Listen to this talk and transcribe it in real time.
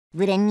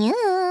Brand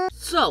new.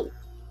 So,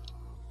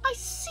 I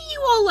see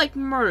you all like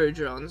murder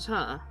drones,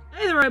 huh?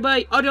 Hey there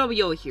everybody,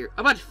 RWO here,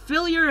 about to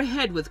fill your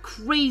head with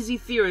crazy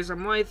theories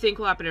on what I think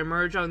will happen in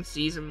Murder Drones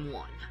Season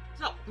 1.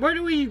 So, where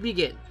do we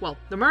begin? Well,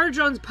 the Murder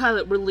Drones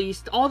pilot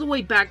released all the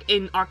way back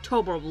in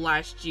October of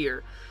last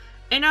year,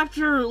 and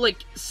after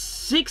like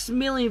 6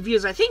 million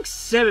views, I think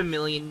 7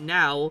 million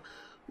now,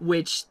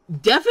 which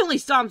definitely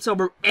stomps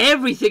over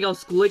everything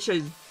else Glitch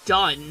has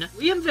done,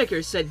 Liam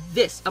Vickers said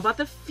this about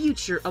the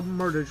future of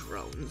murder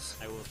drones.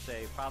 I will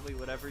say, probably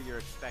whatever you're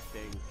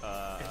expecting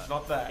it's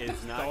not that.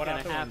 It's not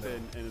going to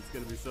happen, and it's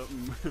going to be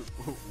something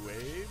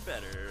way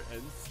better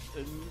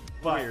and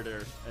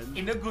weirder. And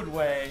in a good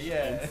way,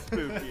 yeah. And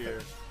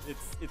spookier.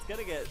 It's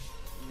going to get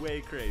way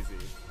crazy,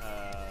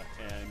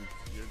 and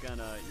you're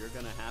gonna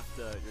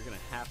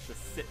have to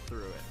sit through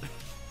it.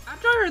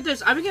 After I heard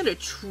this, I began to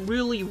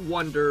truly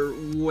wonder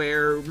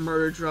where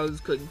murder drones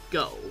could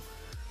go.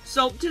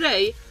 So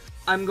today,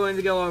 I'm going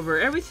to go over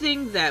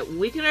everything that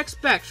we can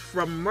expect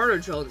from Murder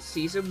Drones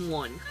Season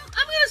 1. I'm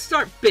gonna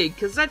start big,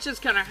 because that's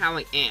just kind of how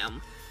I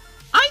am.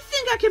 I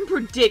think I can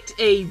predict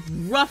a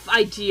rough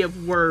idea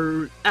of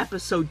where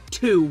Episode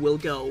 2 will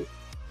go.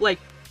 Like,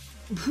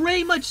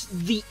 pretty much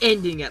the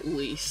ending at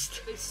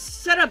least. They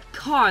set up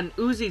Khan,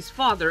 Uzi's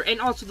father,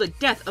 and also the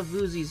death of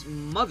Uzi's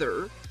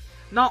mother.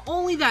 Not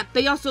only that,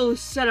 they also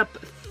set up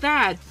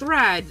Thrad.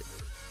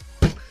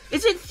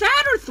 Is it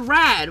Thad or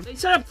Thrad? They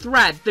set up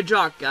Thrad, the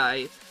jock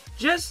guy,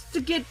 just to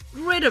get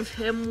rid of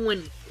him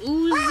when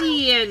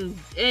Uzi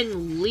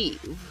and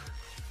leave.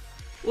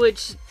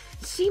 Which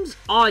seems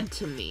odd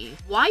to me.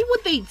 Why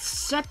would they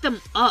set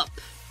them up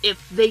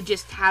if they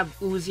just have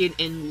Uzi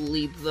and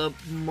leave the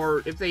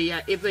if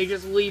they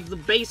just leave the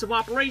base of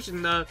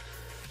operation, the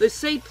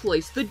safe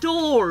place, the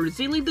doors,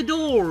 they leave the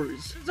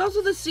doors. There's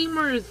also the scene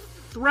where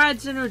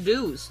Thrad's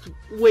introduced,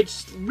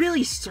 which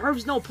really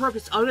serves no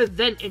purpose other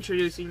than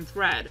introducing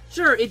Thrad.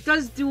 Sure, it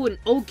does do an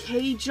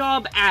okay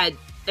job at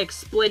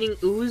explaining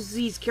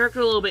Uzi's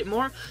character a little bit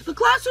more. The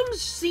classroom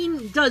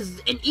scene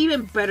does an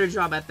even better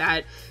job at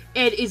that,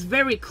 and is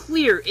very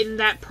clear in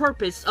that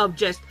purpose of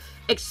just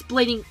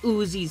explaining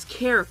Uzi's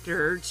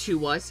character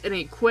to us in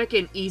a quick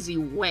and easy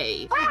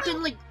way. But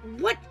then, like,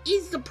 what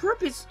is the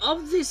purpose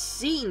of this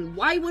scene?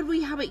 Why would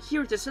we have it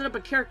here to set up a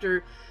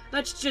character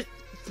that's just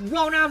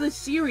thrown out of the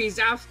series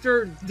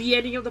after the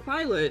ending of the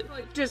pilot?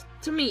 Like, just,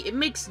 to me, it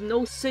makes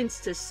no sense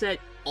to set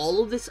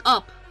all of this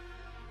up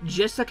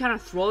just to kind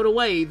of throw it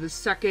away the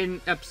second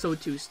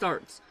episode 2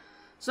 starts.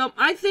 So,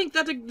 I think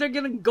that they're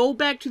gonna go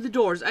back to the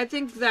doors. I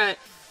think that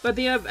by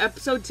the end of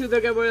episode 2,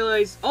 they're gonna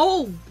realize,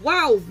 oh,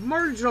 wow,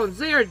 murder drones,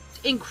 they are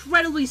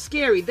incredibly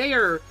scary. They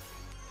are,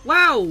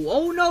 wow,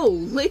 oh no,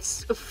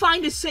 let's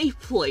find a safe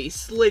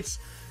place. Let's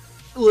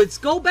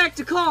go back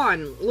to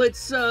Khan.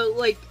 Let's,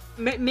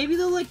 maybe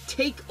they'll, like,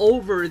 take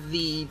over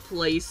the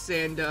place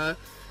and,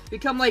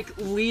 become, like,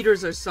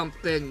 leaders or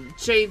something.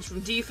 Change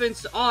from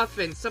defense to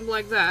offense, something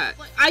like that.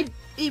 Like,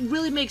 it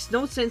really makes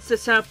no sense to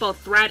set up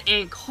both Thrad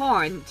and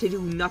Khan to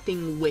do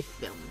nothing with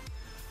them.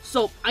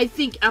 So, I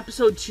think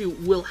Episode 2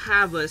 will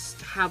have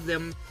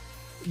them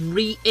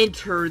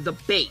re-enter the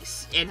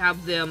base and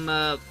have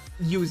them,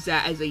 use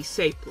that as a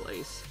safe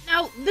place.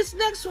 Now, this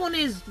next one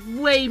is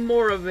way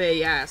more of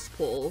a ass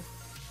pull.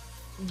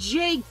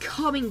 Jay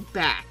coming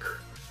back.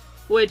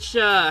 Which,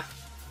 doesn't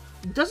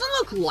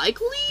look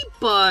likely,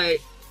 but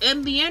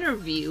in the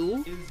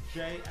interview... Is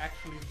Jay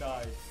actually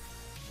died?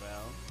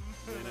 Well,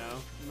 you know,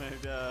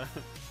 maybe,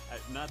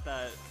 not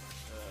that,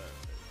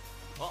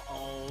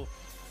 uh-oh.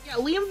 Yeah,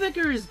 Liam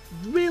Vickers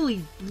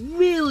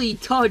really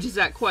dodges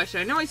that question.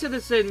 I know I said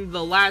this in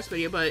the last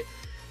video, but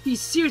he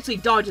seriously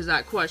dodges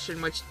that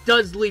question, which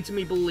does lead to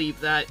me believe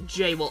that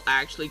Jay will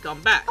actually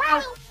come back.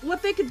 Now,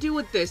 what they could do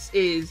with this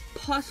is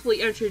possibly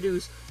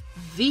introduce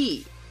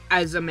V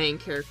as a main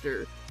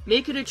character.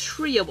 Make it a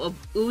trio of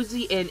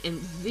Uzi and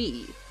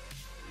V.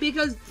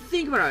 Because,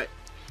 think about it.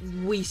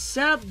 We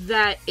set up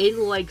that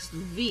N likes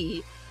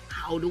V.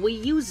 How do we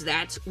use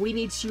that? We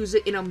need to use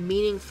it in a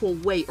meaningful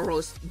way, or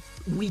else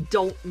we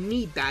don't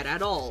need that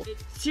at all.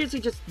 It seriously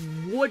just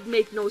would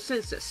make no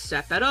sense to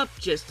set that up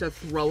just to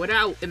throw it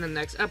out in the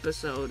next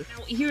episode.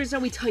 Now, here's how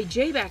we tie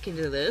Jay back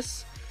into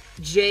this.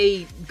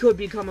 Jay could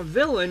become a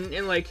villain,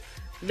 and, like,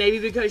 maybe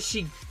because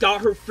she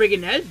got her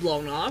friggin' head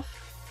blown off,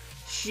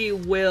 she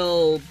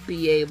will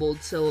be able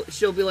to,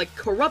 she'll be, like,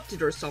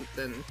 corrupted or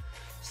something.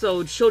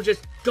 So she'll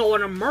just go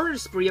on a murder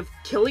spree of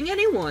killing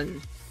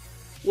anyone.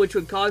 Which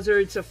would cause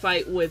her to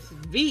fight with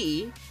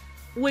V,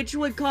 which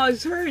would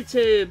cause her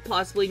to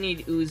possibly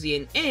need Uzi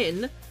and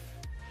N,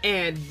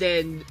 and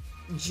then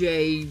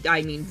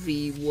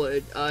V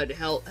would,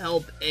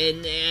 help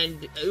N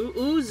and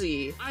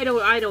Uzi. I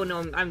don't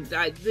know,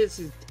 this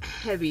is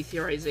heavy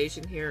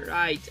theorization here.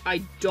 I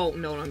don't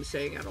know what I'm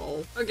saying at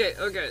all. Okay,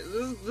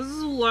 this is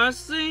the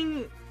last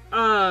thing,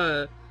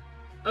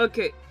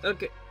 okay.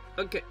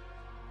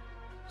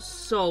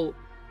 So,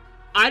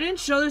 I didn't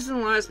show this in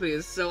the last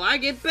video, so I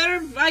get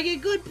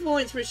good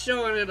points for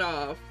showing it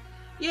off.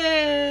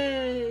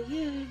 Yay!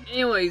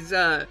 Anyways,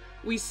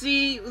 we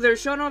see they're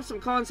showing off some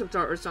concept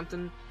art or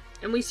something,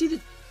 And we see the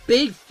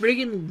big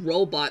friggin'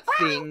 robot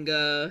thing,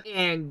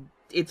 and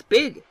it's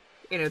big.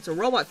 And it's a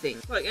robot thing.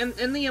 Like,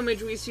 in the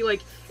image, we see,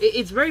 like,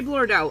 it's very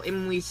blurred out,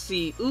 and we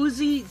see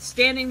Uzi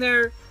standing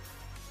there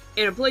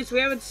in a place we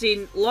haven't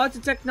seen, lots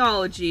of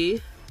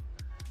technology,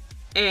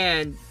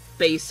 and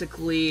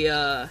basically,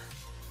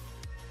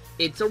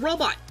 it's a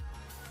robot.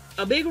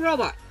 A big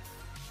robot.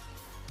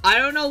 I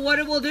don't know what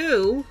it will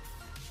do,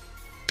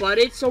 but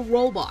it's a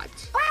robot.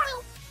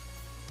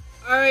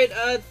 Alright,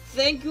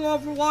 thank you all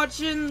for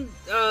watching.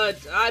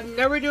 I'm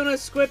never doing a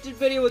scripted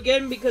video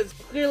again because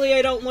clearly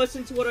I don't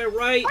listen to what I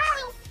write.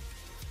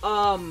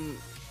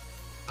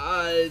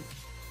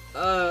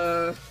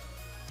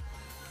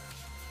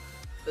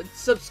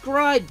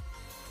 Subscribe,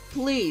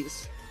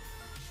 please.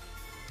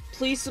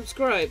 Please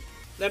subscribe.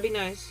 That'd be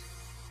nice.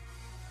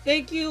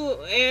 Thank you,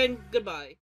 and goodbye.